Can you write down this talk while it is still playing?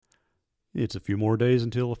It's a few more days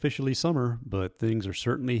until officially summer, but things are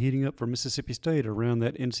certainly heating up for Mississippi State around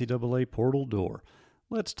that NCAA portal door.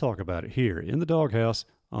 Let's talk about it here in the Dawghouse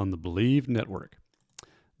on the Believe Network.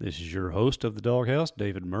 This is your host of the Dawghouse,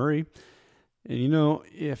 David Murray. And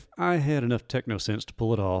if I had enough techno sense to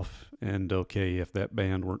pull it off, and okay, if that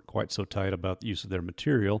band weren't quite so tight about the use of their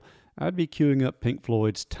material, I'd be queuing up Pink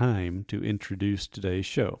Floyd's Time to introduce today's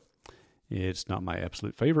show. It's not my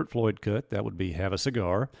absolute favorite Floyd cut. That would be Have a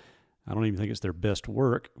Cigar. I don't even think it's their best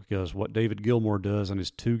work, because what David Gilmour does on his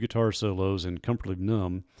two guitar solos in Comfortably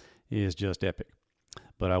Numb is just epic.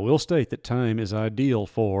 But I will state that Time is ideal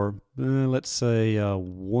for, let's say,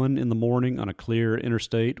 1 in the morning on a clear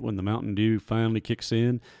interstate when the Mountain Dew finally kicks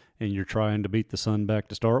in and you're trying to beat the sun back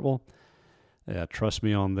to Starkville. Trust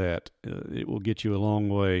me on that. It will get you a long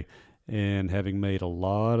way. And having made a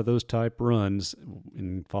lot of those type runs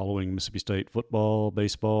in following Mississippi State football,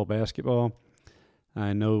 baseball, basketball,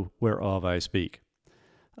 I know whereof I speak.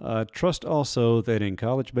 Trust also that in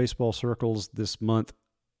college baseball circles this month,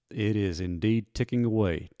 it is indeed ticking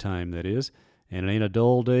away, time that is, and it ain't a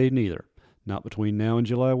dull day neither. Not between now and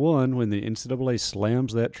July 1 when the NCAA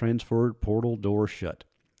slams that transfer portal door shut.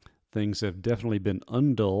 Things have definitely been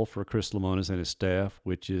undull for Chris Lemonis and his staff,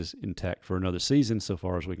 which is intact for another season so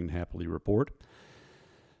far as we can happily report.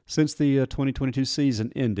 Since the 2022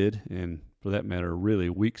 season ended, and for that matter really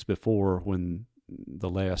weeks before when the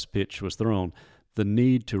last pitch was thrown, the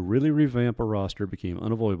need to really revamp a roster became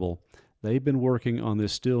unavoidable. They've been working on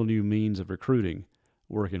this still new means of recruiting,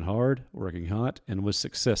 working hard, working hot, and with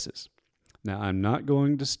successes. Now, I'm not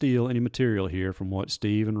going to steal any material here from what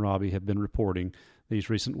Steve and Robbie have been reporting these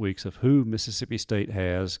recent weeks of who Mississippi State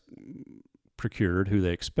has procured, who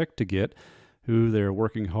they expect to get, who they're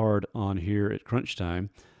working hard on here at crunch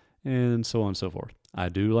time, and so on and so forth. I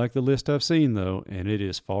do like the list I've seen, though, and it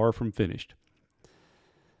is far from finished.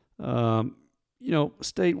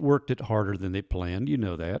 State worked it harder than they planned, you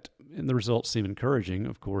know that, and the results seem encouraging.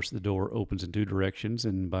 Of course, the door opens in two directions,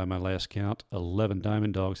 and by my last count, 11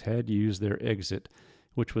 Diamond Dogs had used their exit,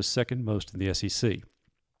 which was second most in the SEC.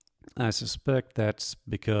 I suspect that's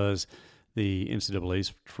because the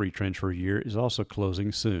NCAA's free transfer year is also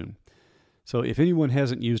closing soon. So if anyone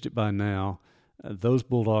hasn't used it by now, those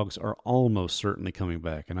Bulldogs are almost certainly coming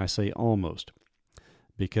back, and I say almost,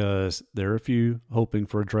 because there are a few hoping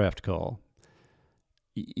for a draft call.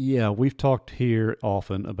 Yeah, we've talked here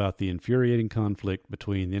often about the infuriating conflict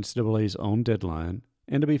between the NCAA's own deadline,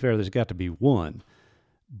 and to be fair, there's got to be one,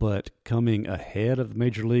 but coming ahead of the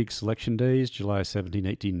Major League selection days, July 17,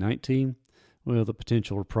 18, 19, well, the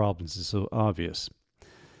potential problems is so obvious.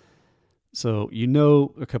 So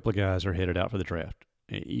a couple of guys are headed out for the draft.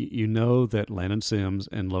 You know that Landon Sims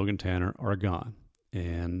and Logan Tanner are gone,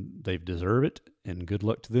 and they deserve it, and good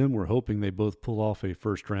luck to them. We're hoping they both pull off a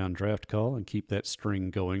first-round draft call and keep that string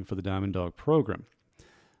going for the Diamond Dog program.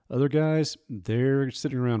 Other guys, they're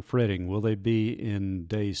sitting around fretting. Will they be in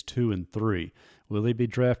days 2 and 3? Will they be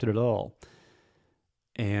drafted at all?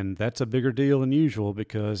 And that's a bigger deal than usual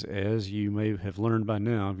because, as you may have learned by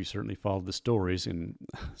now, if you certainly followed the stories, and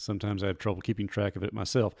sometimes I have trouble keeping track of it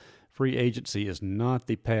myself, free agency is not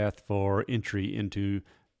the path for entry into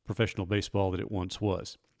professional baseball that it once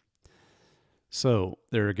was. So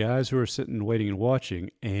there are guys who are sitting, waiting, and watching,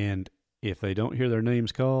 and if they don't hear their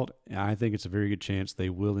names called, I think it's a very good chance they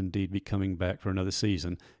will indeed be coming back for another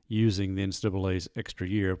season using the NCAA's extra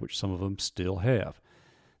year, which some of them still have.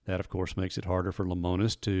 That, of course, makes it harder for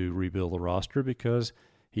Lemonis to rebuild the roster because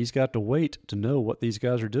he's got to wait to know what these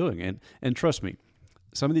guys are doing. And trust me,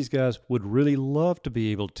 some of these guys would really love to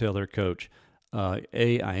be able to tell their coach,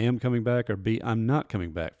 A, I am coming back, or B, I'm not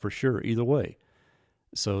coming back, for sure, either way,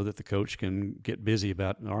 so that the coach can get busy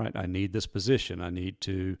about, all right, I need this position.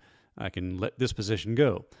 I can let this position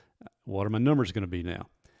go. What are my numbers going to be now?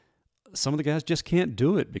 Some of the guys just can't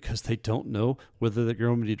do it because they don't know whether they're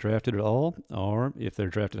going to be drafted at all, or if they're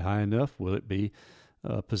drafted high enough, will it be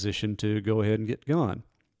a position to go ahead and get gone?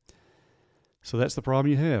 So that's the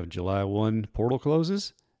problem you have. July 1 portal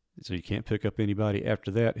closes, so you can't pick up anybody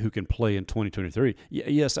after that who can play in 2023.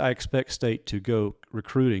 Yes, I expect State to go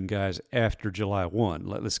recruiting guys after July 1.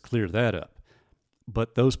 Let's clear that up.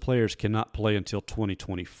 But those players cannot play until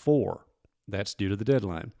 2024. That's due to the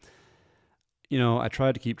deadline. I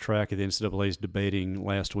tried to keep track of the NCAA's debating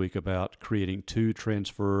last week about creating 2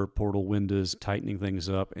 transfer portal windows, tightening things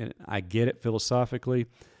up, and I get it philosophically,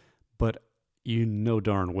 but you know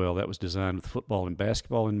darn well that was designed with football and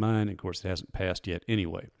basketball in mind. Of course, it hasn't passed yet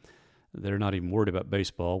anyway. They're not even worried about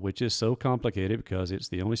baseball, which is so complicated because it's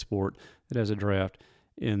the only sport that has a draft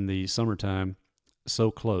in the summertime so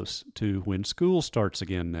close to when school starts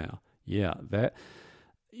again now. Yeah,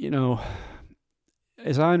 You know,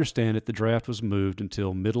 as I understand it, the draft was moved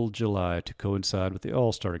until middle July to coincide with the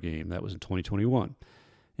All-Star game. That was in 2021.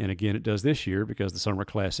 And again, it does this year because the Summer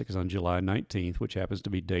Classic is on July 19th, which happens to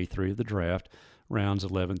be day 3 of the draft, rounds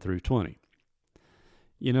 11 through 20.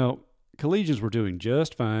 You know, collegians were doing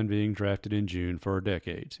just fine being drafted in June for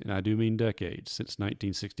decades, and I do mean decades, since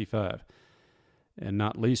 1965. And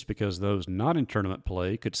not least because those not in tournament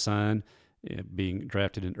play could sign, being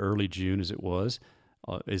drafted in early June as it was,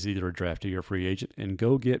 as either a draftee or free agent, and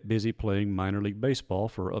go get busy playing minor league baseball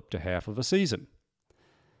for up to half of a season.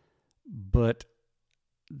 But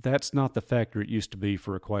that's not the factor it used to be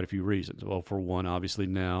for quite a few reasons. Well, for one, obviously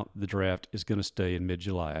now the draft is going to stay in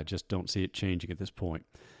mid-July. I just don't see it changing at this point.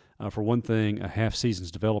 For one thing, a half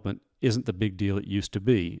season's development isn't the big deal it used to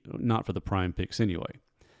be, not for the prime picks anyway.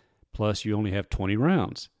 Plus, you only have 20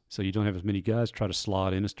 rounds, so you don't have as many guys try to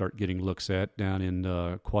slot in and start getting looks at down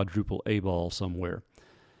in quadruple A ball somewhere.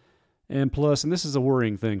 And plus, and this is a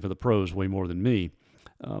worrying thing for the pros way more than me,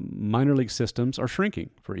 minor league systems are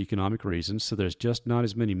shrinking for economic reasons, so there's just not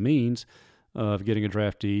as many means of getting a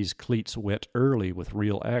draftee's cleats wet early with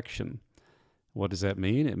real action. What does that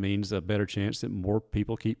mean? It means a better chance that more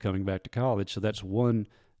people keep coming back to college, so that's one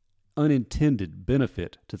unintended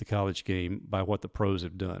benefit to the college game by what the pros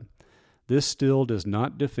have done. This still does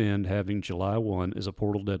not defend having July 1 as a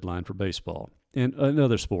portal deadline for baseball. And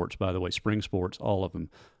other sports, by the way, spring sports, all of them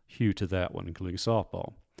hew to that one, including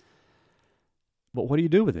softball. But what do you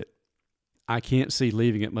do with it? I can't see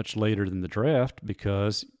leaving it much later than the draft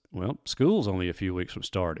because, well, school's only a few weeks from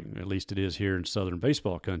starting. At least it is here in southern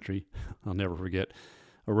baseball country. I'll never forget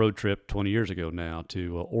a road trip 20 years ago now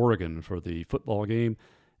to Oregon for the football game,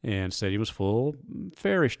 and stadium was full,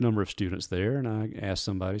 fairish number of students there. And I asked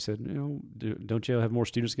somebody, said, don't you have more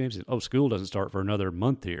students games? Said, school doesn't start for another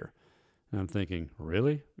month here. And I'm thinking,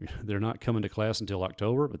 really? They're not coming to class until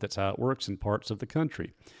October, but that's how it works in parts of the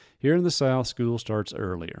country. Here in the South, school starts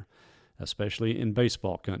earlier, especially in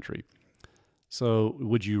baseball country. So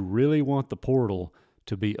would you really want the portal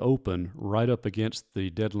to be open right up against the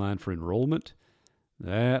deadline for enrollment?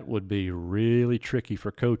 That would be really tricky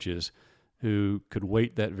for coaches who could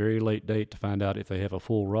wait that very late date to find out if they have a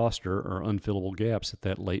full roster or unfillable gaps at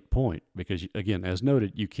that late point. Because, again, as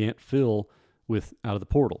noted, you can't fill out of the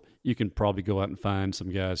portal. You can probably go out and find some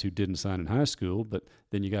guys who didn't sign in high school, but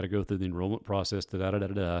then you got to go through the enrollment process,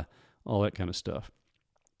 all that kind of stuff.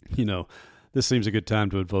 This seems a good time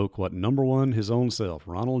to invoke what number one, his own self,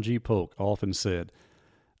 Ronald G. Polk, often said,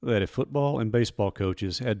 that if football and baseball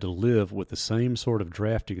coaches had to live with the same sort of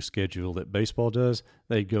drafting schedule that baseball does,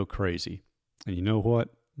 they'd go crazy. And you know what?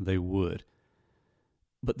 They would.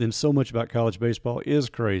 But then so much about college baseball is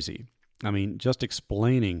crazy. I mean, just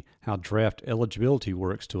explaining how draft eligibility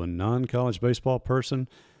works to a non-college baseball person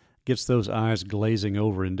gets those eyes glazing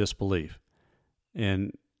over in disbelief.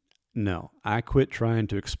 And no, I quit trying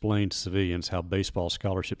to explain to civilians how baseball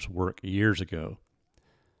scholarships work years ago.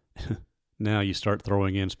 Now you start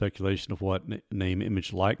throwing in speculation of what name,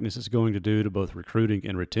 image, likeness is going to do to both recruiting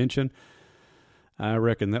and retention. I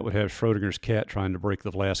reckon that would have Schrodinger's cat trying to break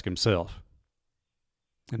the flask himself.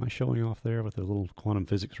 Am I showing off there with a little quantum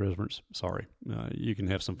physics reference? Sorry. You can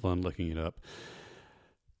have some fun looking it up.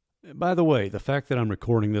 By the way, the fact that I'm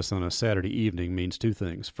recording this on a Saturday evening means two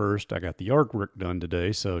things. First, I got the yard work done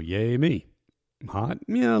today, so yay me. Hot?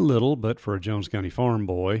 Yeah, a little, but for a Jones County farm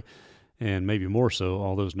boy, and maybe more so,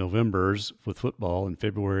 all those Novembers with football and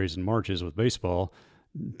Februaries and Marches with baseball,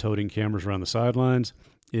 toting cameras around the sidelines,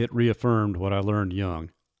 it reaffirmed what I learned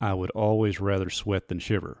young. I would always rather sweat than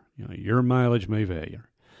shiver. Your mileage may vary.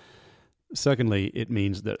 Secondly, it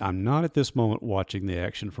means that I'm not at this moment watching the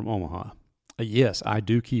action from Omaha. Yes, I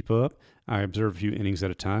do keep up. I observe a few innings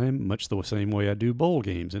at a time, much the same way I do bowl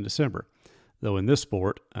games in December. Though in this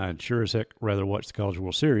sport, I'd sure as heck rather watch the College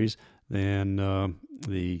World Series than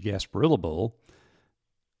the Gasparilla Bowl.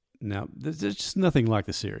 Now, there's just nothing like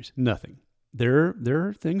the series. Nothing. There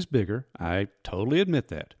are things bigger. I totally admit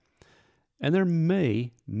that. And there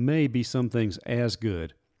may be some things as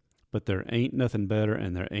good, but there ain't nothing better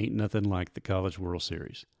and there ain't nothing like the College World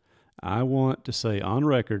Series. I want to say on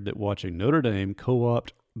record that watching Notre Dame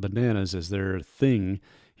co-opt bananas as their thing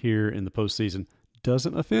here in the postseason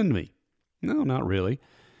doesn't offend me. No, not really.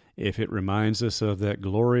 If it reminds us of that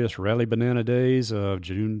glorious Rally Banana days of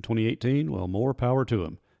June 2018, well, more power to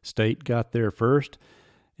them. State got there first,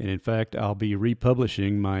 and in fact, I'll be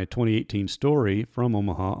republishing my 2018 story from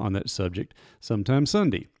Omaha on that subject sometime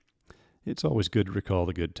Sunday. It's always good to recall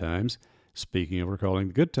the good times. Speaking of recalling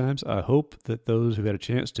the good times, I hope that those who had a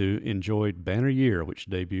chance to enjoyed Banner Year, which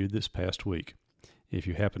debuted this past week. If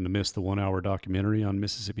you happen to miss the 1-hour documentary on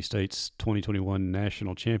Mississippi State's 2021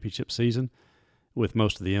 national championship season, with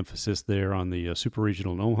most of the emphasis there on the Super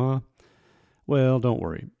Regional in Omaha, well, don't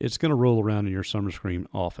worry. It's going to roll around in your summer screen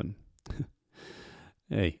often.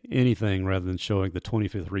 Hey, anything rather than showing the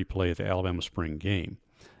 25th replay of the Alabama spring game.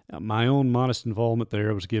 Now, my own modest involvement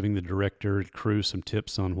there was giving the director and crew some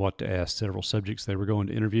tips on what to ask several subjects they were going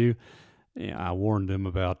to interview. I warned them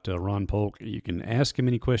about Ron Polk. You can ask him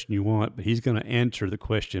any question you want, but he's going to answer the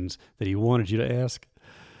questions that he wanted you to ask.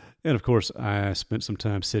 And, of course, I spent some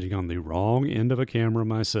time sitting on the wrong end of a camera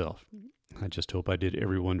myself. I just hope I did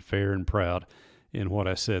everyone fair and proud in what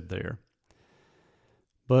I said there.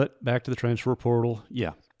 But back to the transfer portal,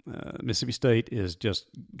 Mississippi State is just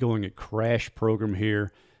going a crash program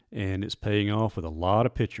here, and it's paying off with a lot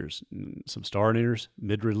of pitchers, some starters,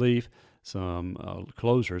 mid-relief, some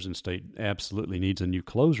closers, and State absolutely needs a new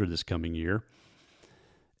closer this coming year.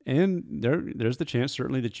 And there's the chance,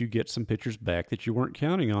 certainly, that you get some pitchers back that you weren't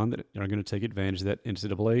counting on that are going to take advantage of that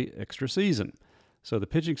NCAA extra season. So the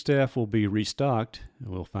pitching staff will be restocked.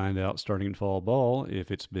 We'll find out starting in fall ball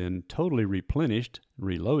if it's been totally replenished,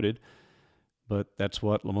 reloaded. But that's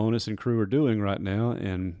what Lemonis and crew are doing right now,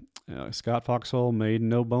 and Scott Foxhall made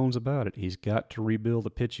no bones about it. He's got to rebuild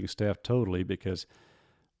the pitching staff totally because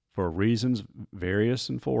for reasons various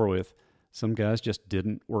and forthwith, some guys just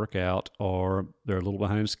didn't work out or they're a little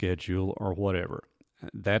behind schedule or whatever.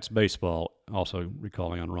 That's baseball, also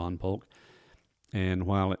recalling on Ron Polk. And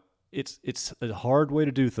while it's a hard way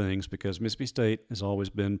to do things because Mississippi State has always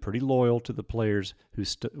been pretty loyal to the players who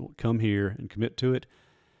come here and commit to it.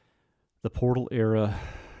 The portal era,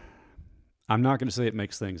 I'm not going to say it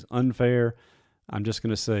makes things unfair. I'm just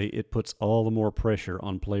going to say it puts all the more pressure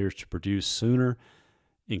on players to produce sooner,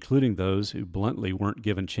 including those who bluntly weren't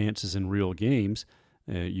given chances in real games.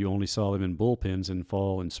 You only saw them in bullpens in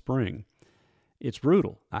fall and spring. It's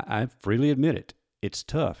brutal. I freely admit it. It's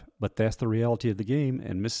tough, but that's the reality of the game,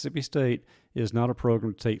 and Mississippi State is not a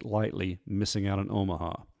program to take lightly, missing out on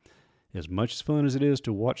Omaha. As much fun as it is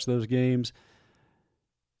to watch those games,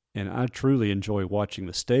 and I truly enjoy watching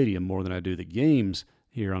the stadium more than I do the games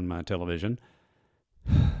here on my television.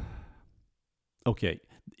 Okay,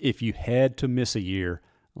 if you had to miss a year,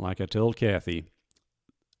 like I told Kathy,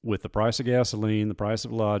 with the price of gasoline, the price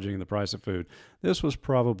of lodging, the price of food, this was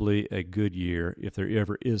probably a good year, if there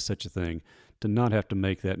ever is such a thing, to not have to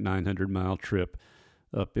make that 900-mile trip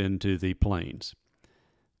up into the plains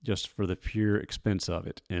just for the pure expense of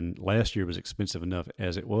it. And last year was expensive enough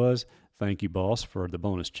as it was. Thank you, boss, for the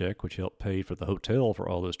bonus check, which helped pay for the hotel for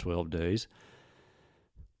all those 12 days.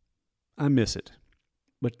 I miss it.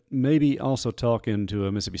 But maybe also talking to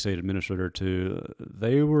a Mississippi State administrator, too,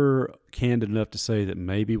 they were candid enough to say that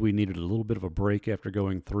maybe we needed a little bit of a break after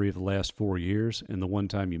going 3 of the last 4 years, and the one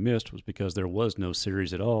time you missed was because there was no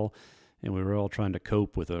series at all, and we were all trying to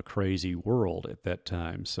cope with a crazy world at that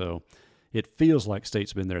time. So it feels like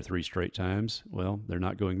State's been there 3 straight times. Well, they're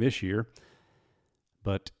not going this year.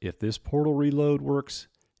 But if this portal reload works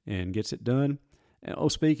and gets it done,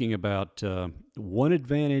 speaking about one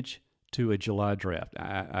advantage to a July draft.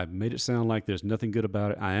 I've made it sound like there's nothing good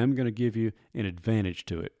about it. I am going to give you an advantage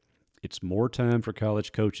to it. It's more time for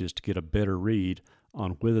college coaches to get a better read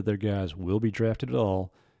on whether their guys will be drafted at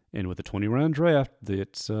all. And with a 20-round draft,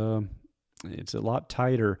 it's a lot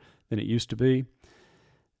tighter than it used to be.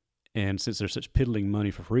 And since there's such piddling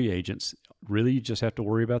money for free agents, really you just have to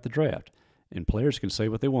worry about the draft. And players can say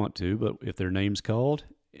what they want to, but if their name's called,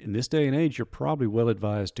 in this day and age, you're probably well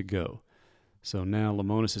advised to go. So now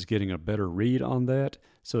Lemonis is getting a better read on that,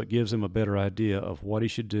 so it gives him a better idea of what he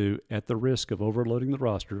should do at the risk of overloading the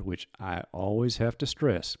roster, which I always have to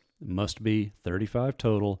stress. It must be 35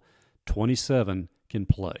 total, 27 can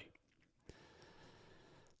play.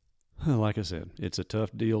 Like I said, it's a tough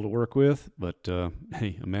deal to work with, but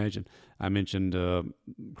hey, imagine. I mentioned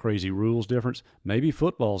crazy rules difference. Maybe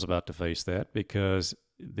football's about to face that because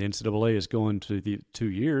the NCAA is going to the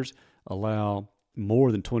 2 years, allow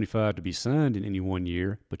more than 25 to be signed in any 1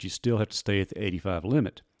 year, but you still have to stay at the 85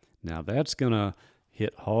 limit. Now, that's going to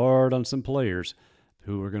hit hard on some players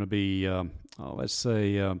who are going to be,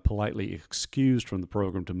 politely excused from the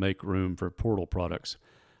program to make room for portal products.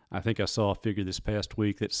 I think I saw a figure this past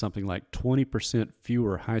week that something like 20%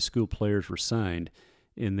 fewer high school players were signed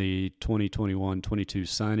in the 2021-22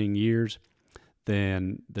 signing years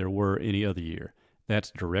than there were any other year.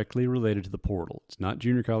 That's directly related to the portal. It's not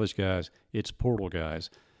junior college guys, it's portal guys,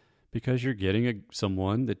 because you're getting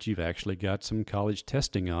someone that you've actually got some college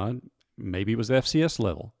testing on. Maybe it was FCS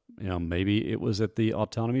level. Maybe it was at the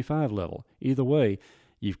Autonomy 5 level. Either way,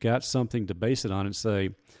 you've got something to base it on and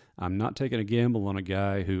say, I'm not taking a gamble on a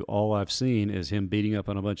guy who all I've seen is him beating up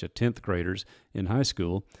on a bunch of 10th graders in high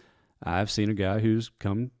school. I've seen a guy who's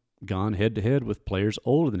gone head-to-head with players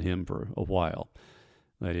older than him for a while.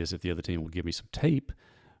 That is, if the other team will give me some tape.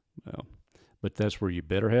 Well, but that's where you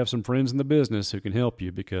better have some friends in the business who can help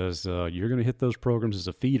you, because you're going to hit those programs as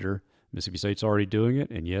a feeder. Mississippi State's already doing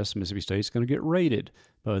it, and yes, Mississippi State's going to get rated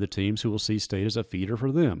by the teams who will see State as a feeder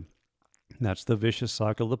for them. That's the vicious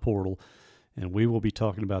cycle of the portal, and we will be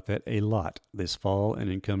talking about that a lot this fall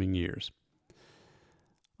and in coming years.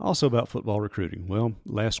 Also about football recruiting. Well,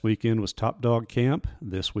 last weekend was Top Dog Camp.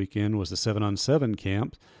 This weekend was the 7-on-7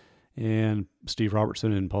 camp. And Steve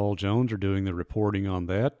Robertson and Paul Jones are doing the reporting on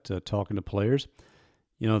that, talking to players.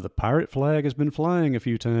 You know, the pirate flag has been flying a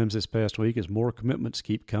few times this past week as more commitments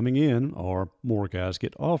keep coming in or more guys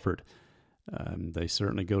get offered. They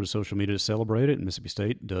certainly go to social media to celebrate it, and Mississippi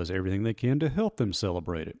State does everything they can to help them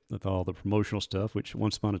celebrate it with all the promotional stuff, which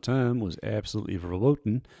once upon a time was absolutely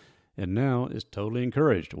verboten, and now is totally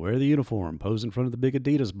encouraged. Wear the uniform, pose in front of the big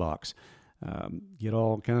Adidas box. Get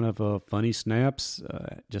all kind of funny snaps,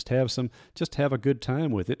 just have a good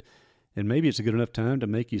time with it, and maybe it's a good enough time to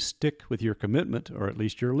make you stick with your commitment, or at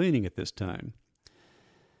least you're leaning at this time.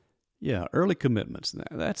 Yeah, early commitments.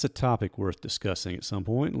 That's a topic worth discussing at some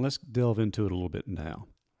point, and let's delve into it a little bit now.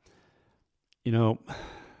 You know,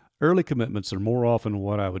 early commitments are more often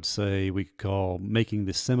what I would say we could call making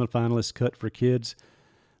the semifinalist cut for kids.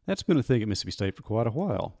 That's been a thing at Mississippi State for quite a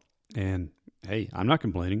while, and hey, I'm not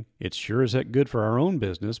complaining. It's sure as heck good for our own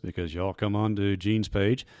business, because y'all come on to Gene's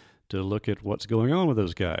page to look at what's going on with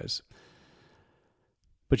those guys.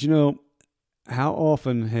 But you know, how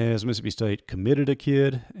often has Mississippi State committed a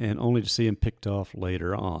kid and only to see him picked off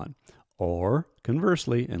later on? Or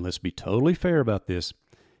conversely, and let's be totally fair about this,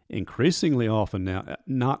 increasingly often now,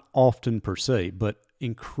 not often per se, but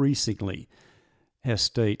increasingly, has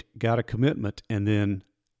State got a commitment and then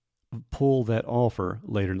pull that offer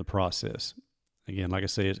later in the process. Again, like I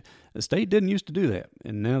say, the State didn't used to do that,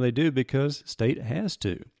 and now they do because State has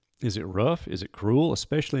to. Is it rough? Is it cruel,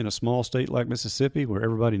 especially in a small state like Mississippi where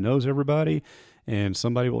everybody knows everybody, and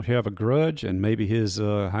somebody will have a grudge, and maybe his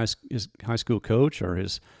high school coach or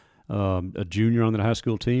his a junior on the high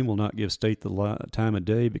school team will not give State the time of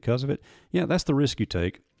day because of it? Yeah, that's the risk you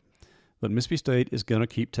take. But Mississippi State is going to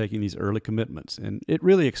keep taking these early commitments, and it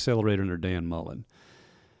really accelerated under Dan Mullen.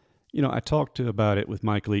 You know, I talked about it with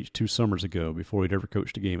Mike Leach 2 summers ago before he'd ever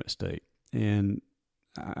coached a game at State, and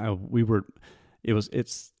I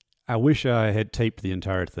wish I had taped the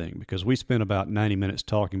entire thing, because we spent about 90 minutes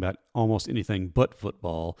talking about almost anything but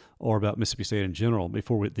football or about Mississippi State in general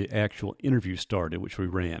before the actual interview started, which we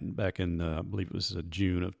ran back in, I believe it was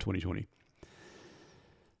June of 2020.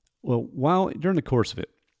 Well, during the course of it,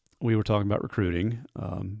 we were talking about recruiting,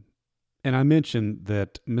 and I mentioned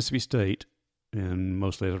that Mississippi State, and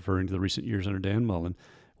mostly referring to the recent years under Dan Mullen,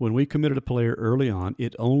 when we committed a player early on,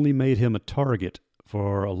 it only made him a target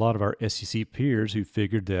for a lot of our SEC peers who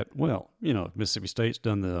figured that, well, you know, if Mississippi State's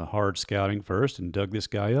done the hard scouting first and dug this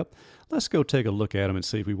guy up, let's go take a look at him and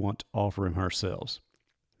see if we want to offer him ourselves.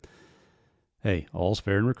 Hey, all's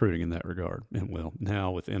fair in recruiting in that regard. And, well,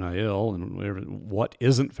 now with NIL and whatever, what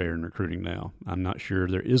isn't fair in recruiting now? I'm not sure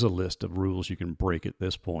there is a list of rules you can break at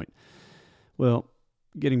this point. Well,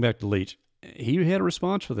 getting back to Leach, he had a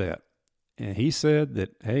response for that. And he said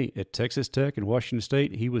that, hey, at Texas Tech and Washington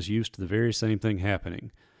State, he was used to the very same thing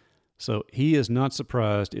happening. So he is not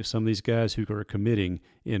surprised if some of these guys who are committing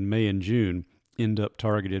in May and June end up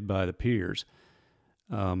targeted by the peers.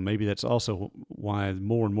 Maybe that's also why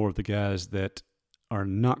more and more of the guys that are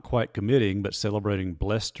not quite committing but celebrating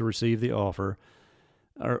blessed to receive the offer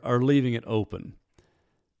are leaving it open.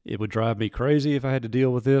 It would drive me crazy if I had to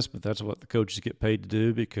deal with this, but that's what the coaches get paid to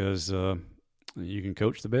do, because you can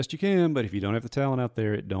coach the best you can, but if you don't have the talent out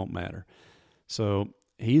there, it don't matter. So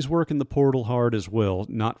he's working the portal hard as well,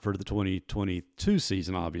 not for the 2022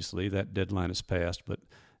 season, obviously. That deadline is passed, but,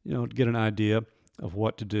 you know, to get an idea of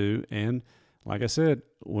what to do. And like I said,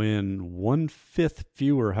 when 1/5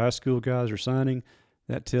 fewer high school guys are signing,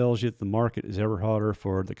 that tells you that the market is ever hotter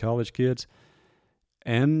for the college kids.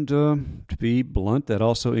 And to be blunt, that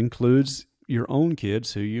also includes your own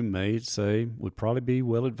kids who you may say would probably be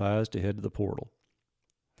well advised to head to the portal.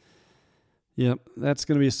 Yep, that's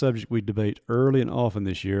going to be a subject we debate early and often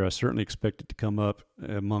this year. I certainly expect it to come up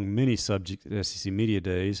among many subjects at SEC Media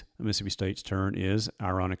Days. Mississippi State's turn is,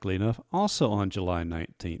 ironically enough, also on July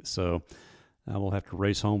 19th. So I will have to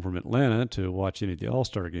race home from Atlanta to watch any of the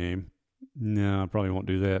All-Star game. No, I probably won't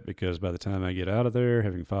do that, because by the time I get out of there,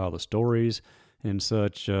 having filed the stories and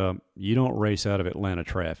such, you don't race out of Atlanta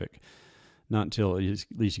traffic. Not until at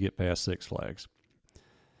least you get past Six Flags.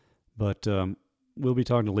 But we'll be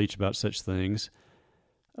talking to Leach about such things.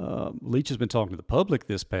 Leach has been talking to the public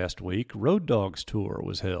this past week. Road Dogs Tour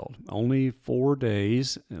was held. Only 4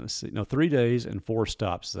 days, 3 days and 4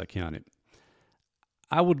 stops as I counted.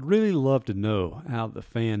 I would really love to know how the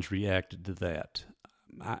fans reacted to that.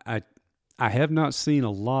 I have not seen a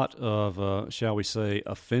lot of, shall we say,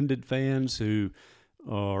 offended fans who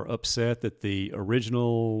are upset that the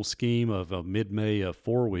original scheme of mid-May of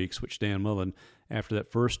 4 weeks, which Dan Mullen, after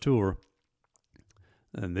that first tour,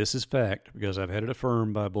 and this is fact because I've had it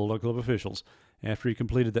affirmed by Bulldog Club officials, after he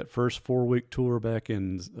completed that first 4-week tour back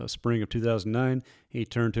in spring of 2009, he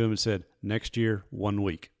turned to him and said, next year, 1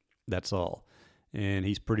 week. That's all. And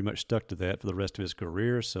he's pretty much stuck to that for the rest of his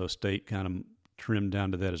career, so State kind of trimmed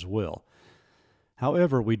down to that as well.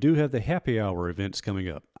 However, we do have the happy hour events coming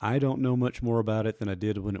up. I don't know much more about it than I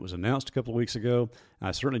did when it was announced a couple of weeks ago.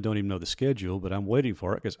 I certainly don't even know the schedule, but I'm waiting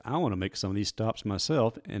for it because I want to make some of these stops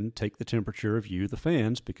myself and take the temperature of you, the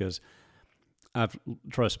fans, because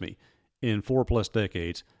trust me, in 4+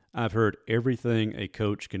 decades, I've heard everything a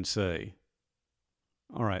coach can say.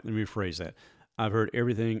 All right, let me rephrase that. I've heard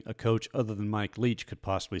everything a coach other than Mike Leach could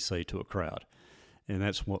possibly say to a crowd. And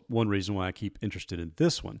that's one reason why I keep interested in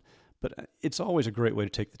this one. But it's always a great way to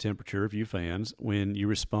take the temperature of you fans when you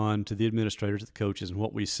respond to the administrators, the coaches, and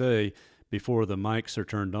what we say before the mics are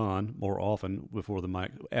turned on, more often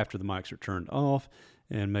after the mics are turned off,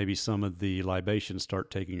 and maybe some of the libations start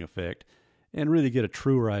taking effect, and really get a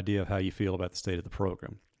truer idea of how you feel about the state of the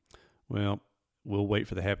program. Well, we'll wait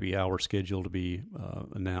for the happy hour schedule to be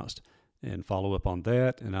announced and follow up on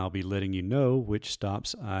that, and I'll be letting you know which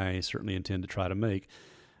stops I certainly intend to try to make.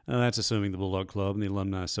 That's assuming the Bulldog Club and the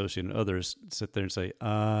Alumni Association and others sit there and say,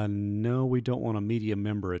 no, we don't want a media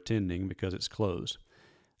member attending because it's closed.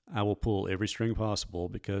 I will pull every string possible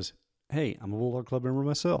because, hey, I'm a Bulldog Club member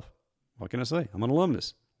myself. What can I say? I'm an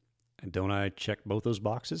alumnus. And don't I check both those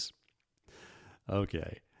boxes?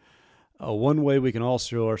 Okay. One way we can all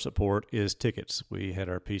show our support is tickets. We had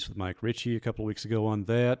our piece with Mike Ritchie a couple of weeks ago on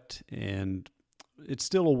that, and it's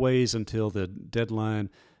still a ways until the deadline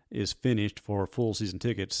is finished for full season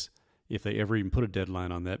tickets, if they ever even put a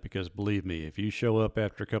deadline on that, because believe me, if you show up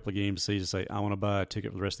after a couple of games season and say, I want to buy a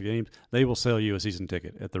ticket for the rest of the games, they will sell you a season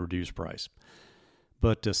ticket at the reduced price.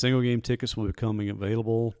 But single game tickets will be becoming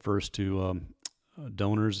available first to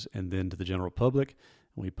donors and then to the general public.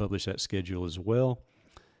 We publish that schedule as well.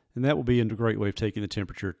 And that will be a great way of taking the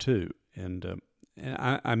temperature, too. And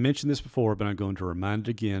I mentioned this before, but I'm going to remind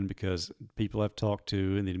it again because people I've talked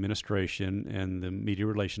to in the administration and the media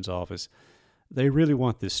relations office, they really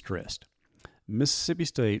want this stressed. Mississippi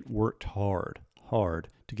State worked hard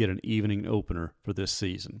to get an evening opener for this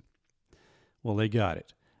season. Well, they got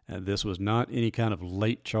it. And this was not any kind of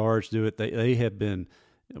late charge to it. They have been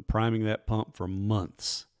priming that pump for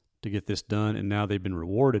months to get this done, and now they've been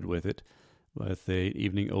rewarded with it, with the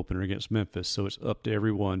evening opener against Memphis. So it's up to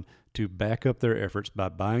everyone to back up their efforts by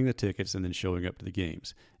buying the tickets and then showing up to the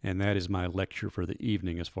games. And that is my lecture for the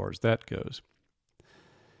evening as far as that goes.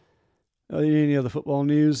 Any other football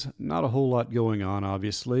news? Not a whole lot going on,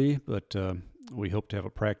 obviously, but we hope to have a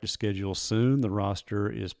practice schedule soon. The roster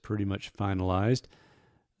is pretty much finalized.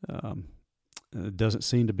 There doesn't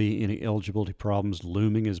seem to be any eligibility problems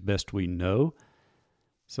looming as best we know.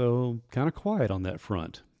 So kind of quiet on that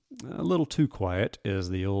front. A little too quiet, as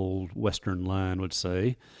the old Western line would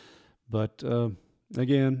say. But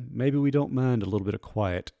again, maybe we don't mind a little bit of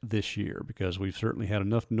quiet this year because we've certainly had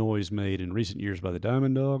enough noise made in recent years by the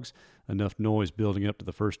Diamond Dogs, enough noise building up to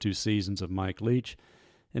the first 2 seasons of Mike Leach,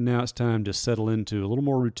 and now it's time to settle into a little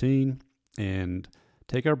more routine and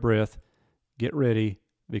take our breath, get ready,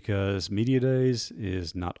 because Media Days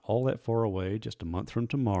is not all that far away, just a month from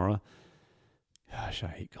tomorrow. Gosh, I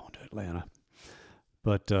hate going to Atlanta.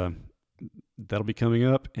 But that'll be coming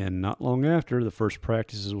up, and not long after the first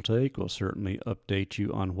practices will take, we'll certainly update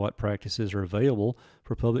you on what practices are available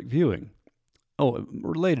for public viewing. Oh,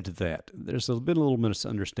 related to that, there's been a little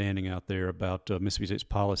misunderstanding out there about Mississippi State's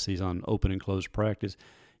policies on open and closed practice.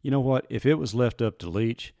 You know what? If it was left up to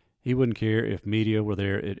Leach, he wouldn't care if media were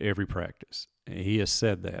there at every practice. He has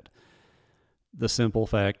said that. The simple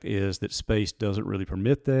fact is that space doesn't really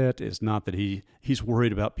permit that. It's not that he's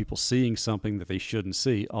worried about people seeing something that they shouldn't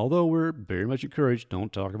see, although we're very much encouraged,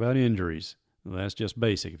 don't talk about injuries. Well, that's just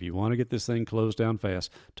basic. If you want to get this thing closed down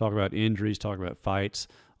fast, talk about injuries, talk about fights,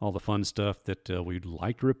 all the fun stuff that we'd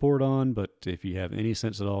like to report on, but if you have any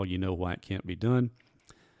sense at all, you know why it can't be done.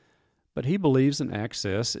 But he believes in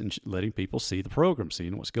access and letting people see the program,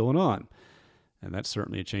 seeing what's going on. And that's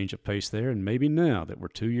certainly a change of pace there. And maybe now that we're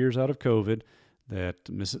 2 years out of COVID, that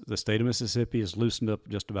the state of Mississippi has loosened up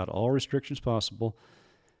just about all restrictions possible,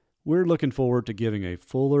 We're looking forward to giving a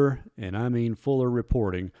fuller, and I mean fuller,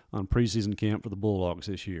 reporting on preseason camp for the Bulldogs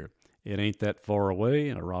this year. It ain't that far away,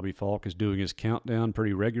 and Robbie Falk is doing his countdown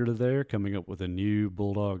pretty regularly there, coming up with a new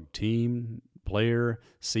Bulldog team, player,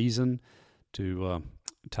 season to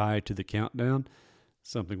tie to the countdown.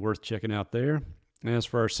 Something worth checking out there. As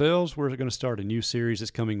for ourselves, we're going to start a new series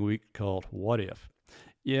this coming week called What If?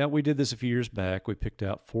 Yeah, we did this a few years back. We picked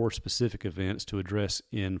out 4 specific events to address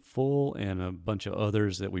in full and a bunch of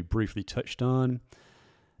others that we briefly touched on.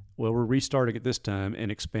 Well, we're restarting it this time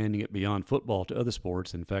and expanding it beyond football to other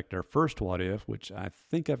sports. In fact, our first What If, which I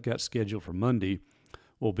think I've got scheduled for Monday,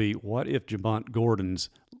 will be what if Javont Gordon's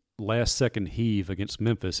last-second heave against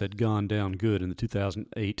Memphis had gone down good in the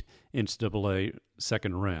 2008 NCAA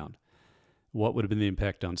second round. What would have been the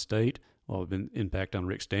impact on State? What would have been the impact on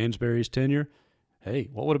Rick Stansbury's tenure? Hey,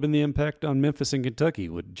 what would have been the impact on Memphis and Kentucky?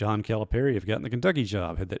 Would John Calipari have gotten the Kentucky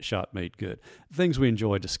job had that shot made good? Things we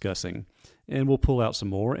enjoy discussing. And we'll pull out some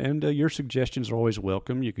more. And your suggestions are always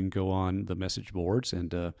welcome. You can go on the message boards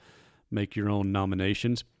and make your own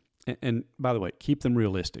nominations. And by the way, keep them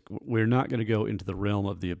realistic. We're not going to go into the realm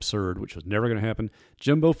of the absurd, which was never going to happen.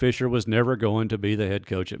 Jimbo Fisher was never going to be the head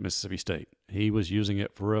coach at Mississippi State. He was using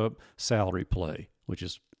it for a salary play, which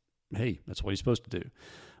is, hey, that's what he's supposed to do.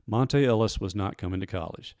 Monte Ellis was not coming to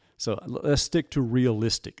college. So let's stick to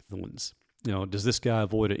realistic ones. You know, does this guy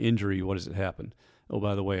avoid an injury? What does it happen? Oh,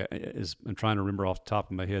 by the way, I'm trying to remember off the top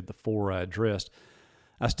of my head the 4 I addressed.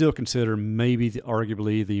 I still consider maybe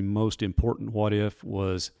arguably the most important what if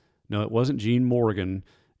was, no, it wasn't Gene Morgan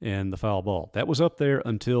and the foul ball. That was up there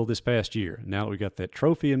until this past year. Now that we got that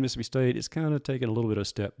trophy in Mississippi State, it's kind of taken a little bit of a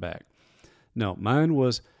step back. No, mine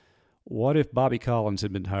was, what if Bobby Collins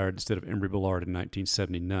had been hired instead of Embry Billard in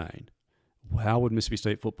 1979? How would Mississippi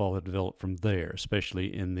State football have developed from there,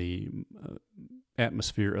 especially in the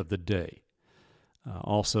atmosphere of the day?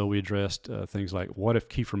 Also, we addressed things like, what if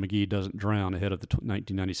Kiefer McGee doesn't drown ahead of the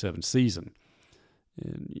 1997 season?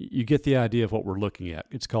 And you get the idea of what we're looking at.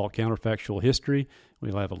 It's called Counterfactual History.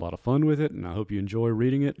 We'll have a lot of fun with it, and I hope you enjoy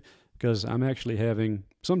reading it, because I'm actually having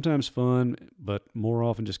sometimes fun, but more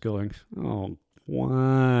often just going, oh,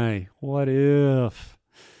 why? What if?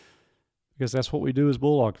 Because that's what we do as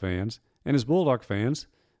Bulldog fans. And as Bulldog fans,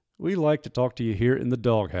 we like to talk to you here in the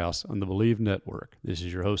Dawghouse on the Believe Network. This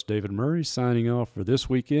is your host, David Murray, signing off for this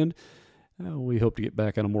weekend. We hope to get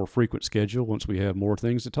back on a more frequent schedule once we have more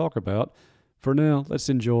things to talk about. For now, let's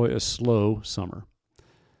enjoy a slow summer.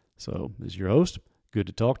 So, as your host, good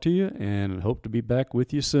to talk to you, and hope to be back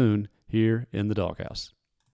with you soon here in the Dawghouse.